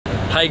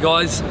Hey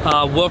guys,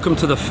 welcome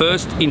to the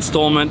first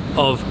installment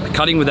of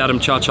Cutting with Adam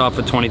Ciaccia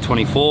for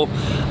 2024.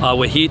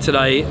 We're here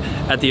today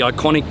at the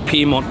iconic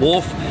Pyrmont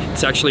Wharf.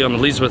 It's actually on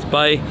Elizabeth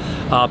Bay.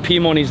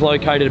 Pyrmont is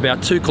located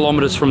about 2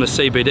 kilometres from the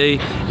CBD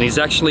and is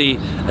actually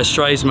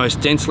Australia's most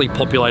densely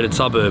populated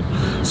suburb.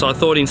 So I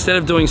thought instead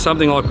of doing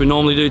something like we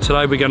normally do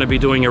today, we're going to be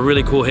doing a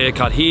really cool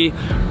haircut here,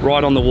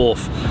 right on the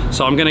wharf.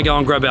 So I'm going to go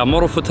and grab our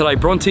model for today,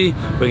 Bronte.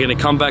 We're going to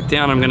come back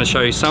down. I'm going to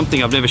show you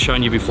something I've never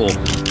shown you before.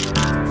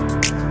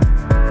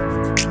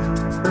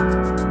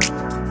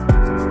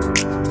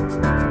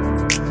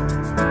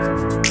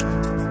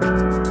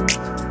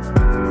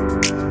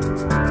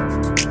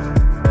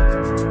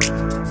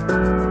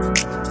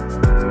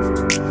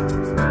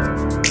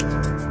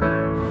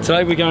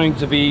 Today we're going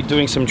to be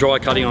doing some dry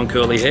cutting on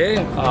curly hair.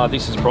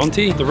 This is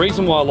Bronte. The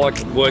reason why I like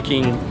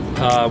working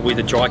with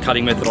a dry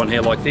cutting method on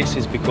hair like this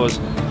is because,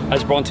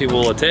 as Bronte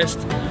will attest,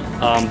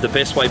 the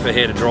best way for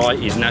hair to dry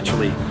is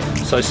naturally.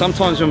 So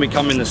sometimes when we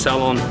come in the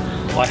salon,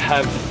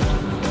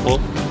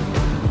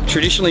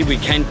 traditionally we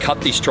can cut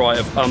this dry,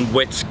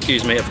 wet,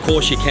 excuse me, of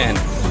course you can.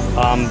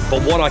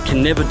 But what I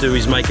can never do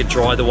is make it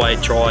dry the way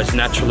it dries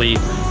naturally,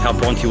 how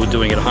Bronte would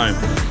doing it at home.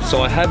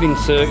 So I have in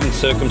certain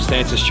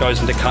circumstances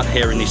chosen to cut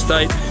hair in this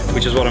state,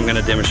 which is what I'm going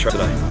to demonstrate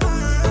today.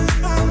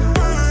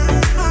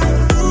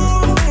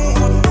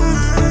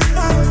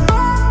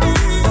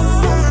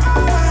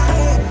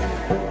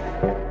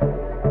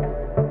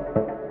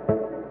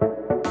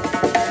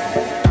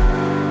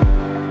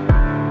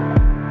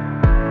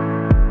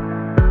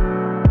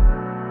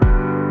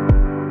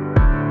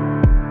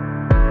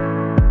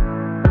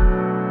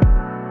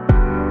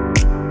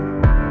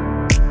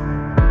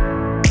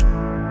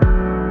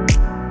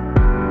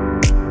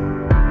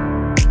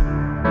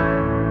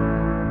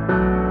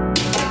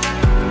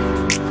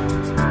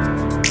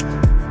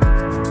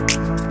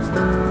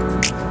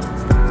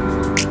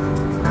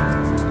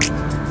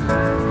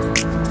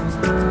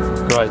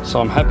 Great,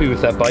 so I'm happy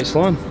with that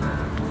baseline.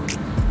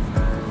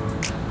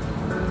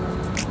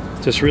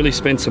 Just really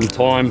spend some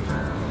time,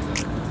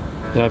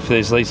 you know, if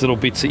there's these little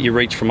bits that you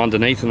reach from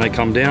underneath and they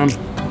come down.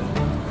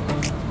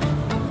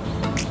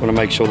 Want to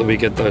make sure that we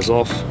get those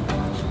off.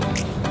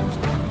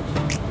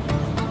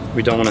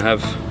 We don't want to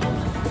have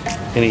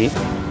any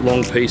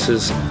long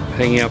pieces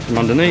hanging out from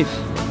underneath.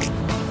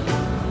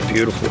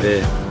 Beautiful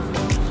hair,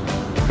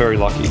 very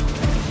lucky.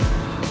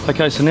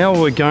 Okay, so now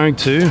we're going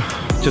to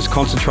just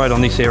concentrate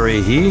on this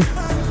area here.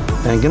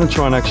 And I'm going to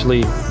try and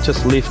actually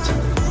just lift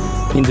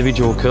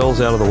individual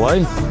curls out of the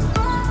way,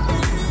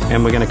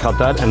 and we're going to cut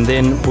that, and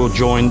then we'll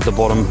join the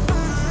bottom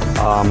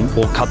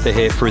or cut the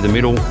hair through the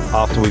middle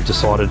after we've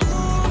decided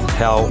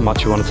how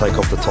much we want to take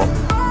off the top.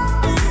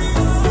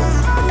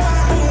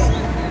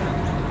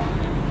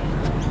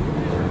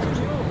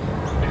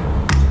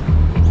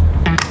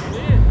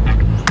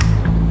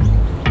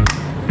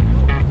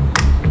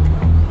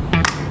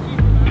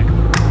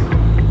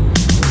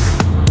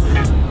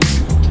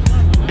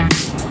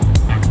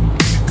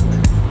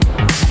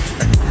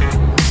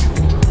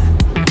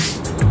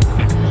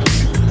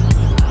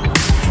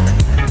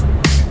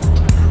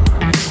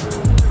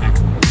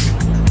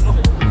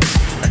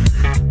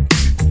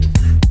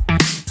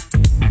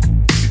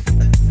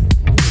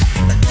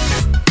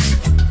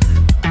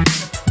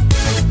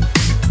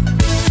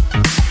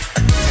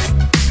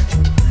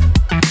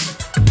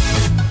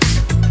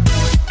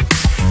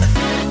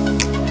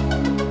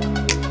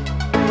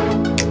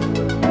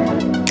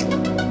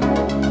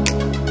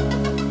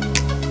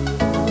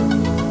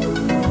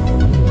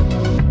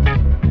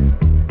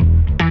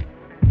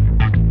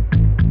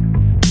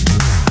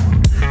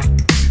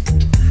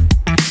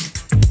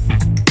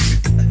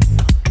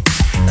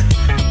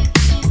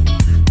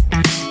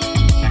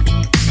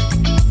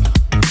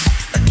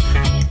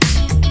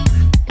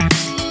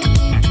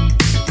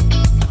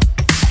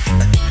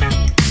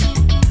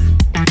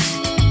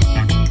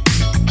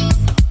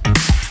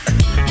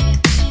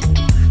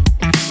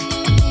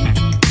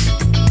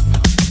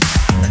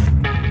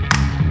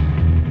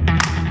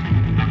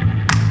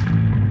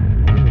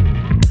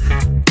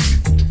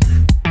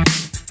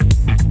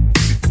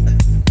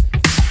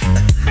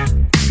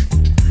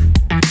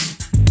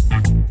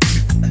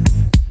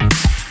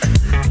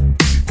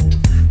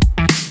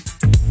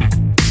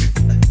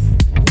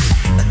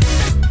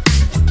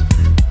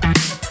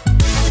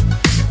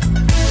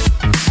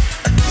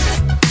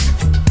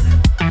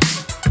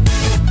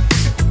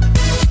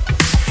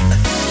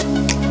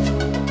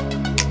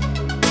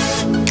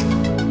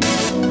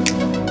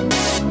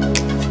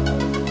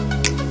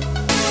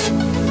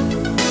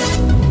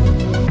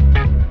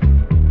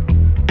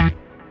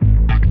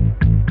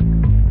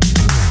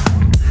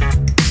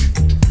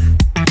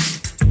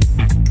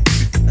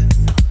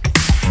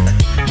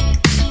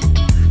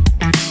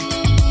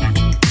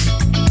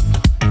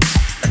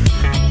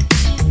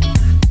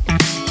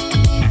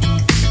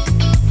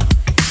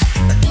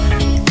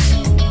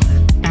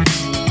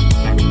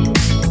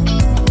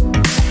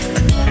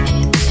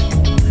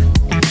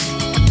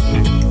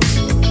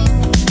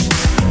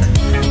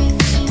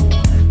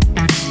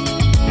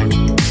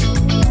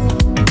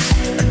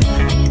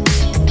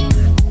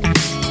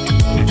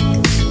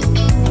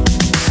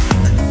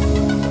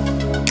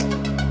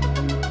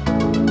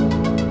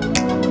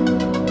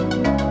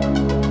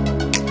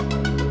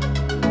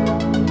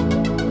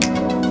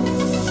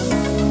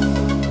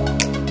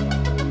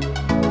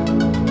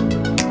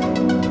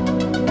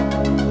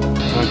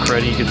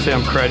 hydrating. You can see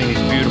I'm creating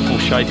this beautiful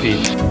shape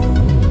here.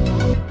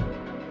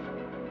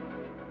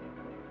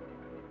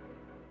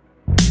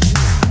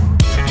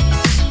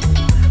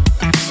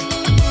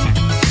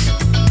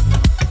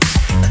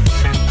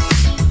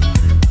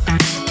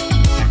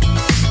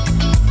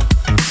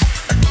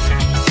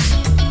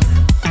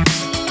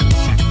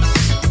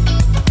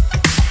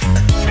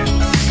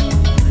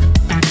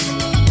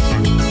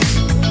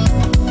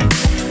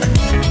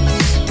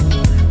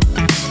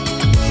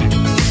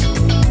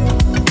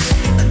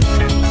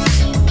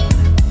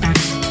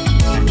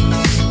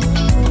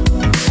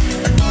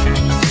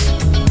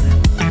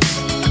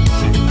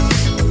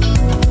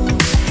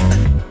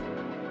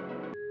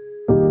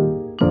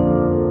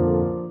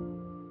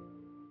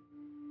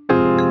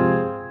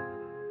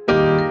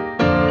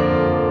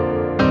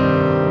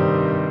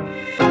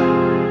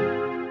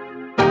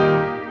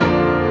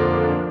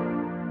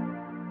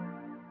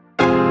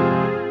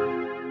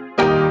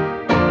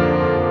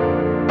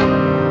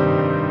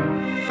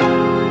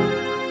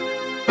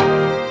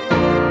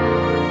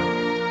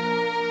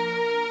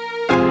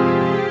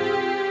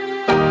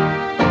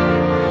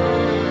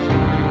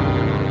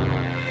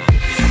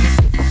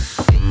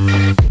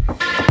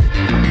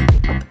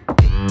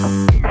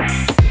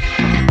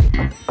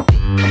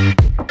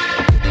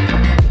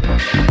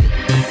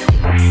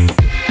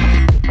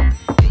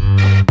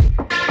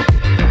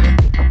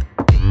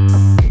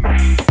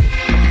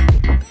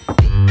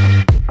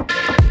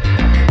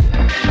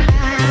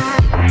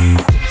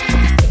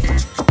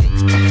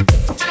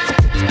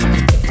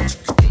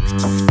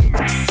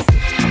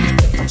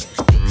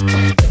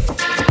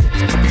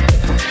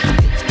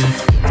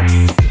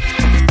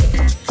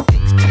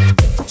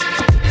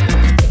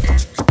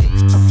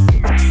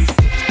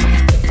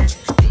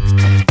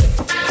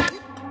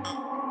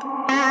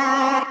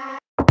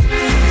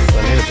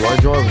 Blow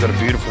dry, we've got a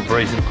beautiful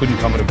breeze. It couldn't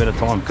come at a better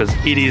time because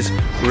it is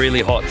really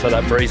hot, so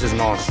that breeze is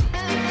nice.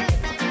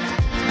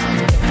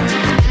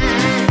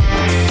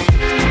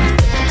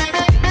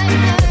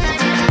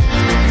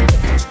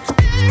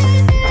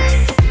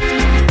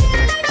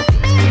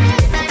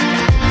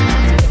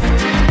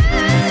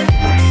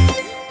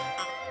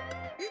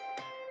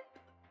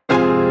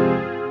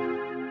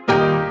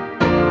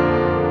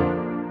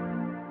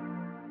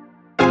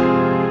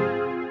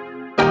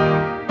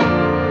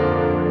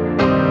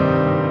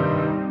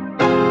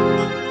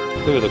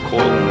 Look at the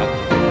coil in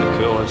that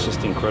curl, that's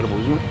just incredible,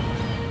 isn't it?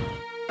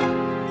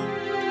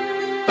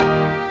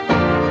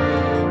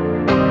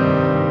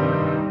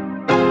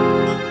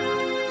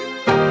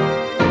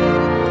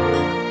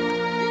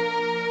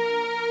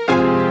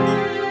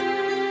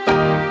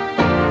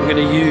 I'm going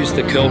to use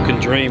the Curl Can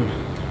Dream.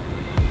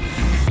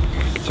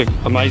 It's an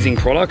amazing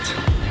product,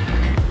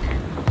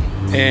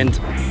 and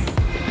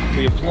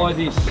we apply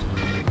this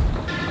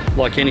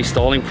like any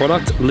styling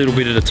product, a little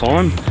bit at a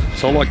time.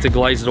 So I like to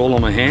glaze it all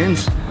on my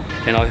hands,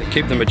 and I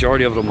keep the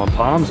majority of it on my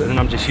palms, and then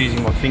I'm just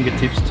using my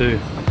fingertips to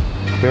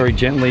very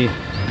gently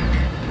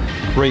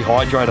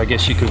rehydrate, I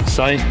guess you could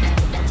say,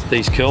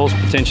 these curls,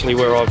 potentially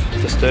where I've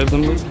disturbed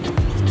them.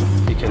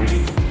 You can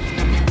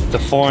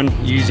define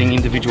using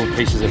individual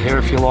pieces of hair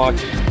if you like.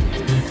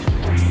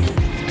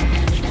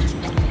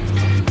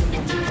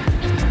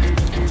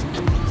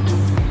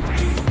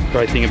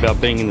 Great thing about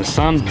being in the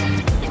sun,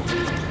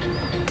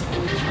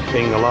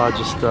 being the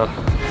largest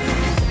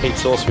heat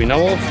source we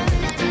know of,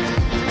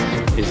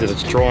 is that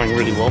it's drying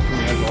really well for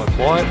me as I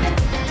apply it,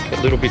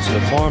 at little bits at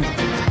a time.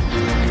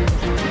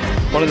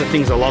 One of the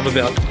things I love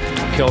about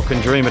Curl Can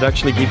Dream, it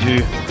actually gives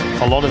you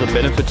a lot of the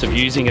benefits of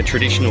using a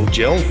traditional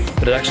gel,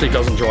 but it actually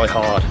doesn't dry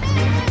hard.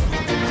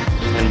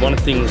 And one of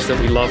the things that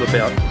we love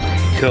about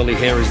curly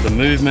hair is the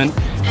movement.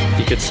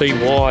 You could see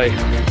why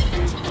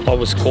I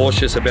was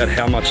cautious about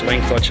how much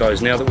length I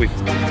chose. Now that we've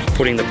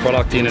putting the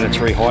product in and it's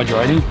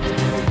rehydrating,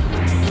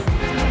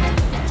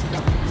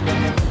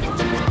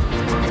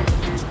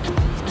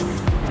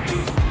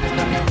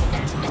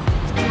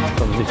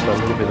 lift a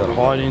little bit of that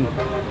hide in.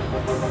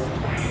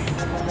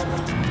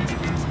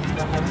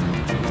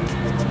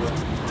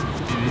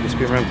 Just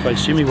get around face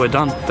shimmy, we're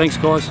done. Thanks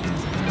guys.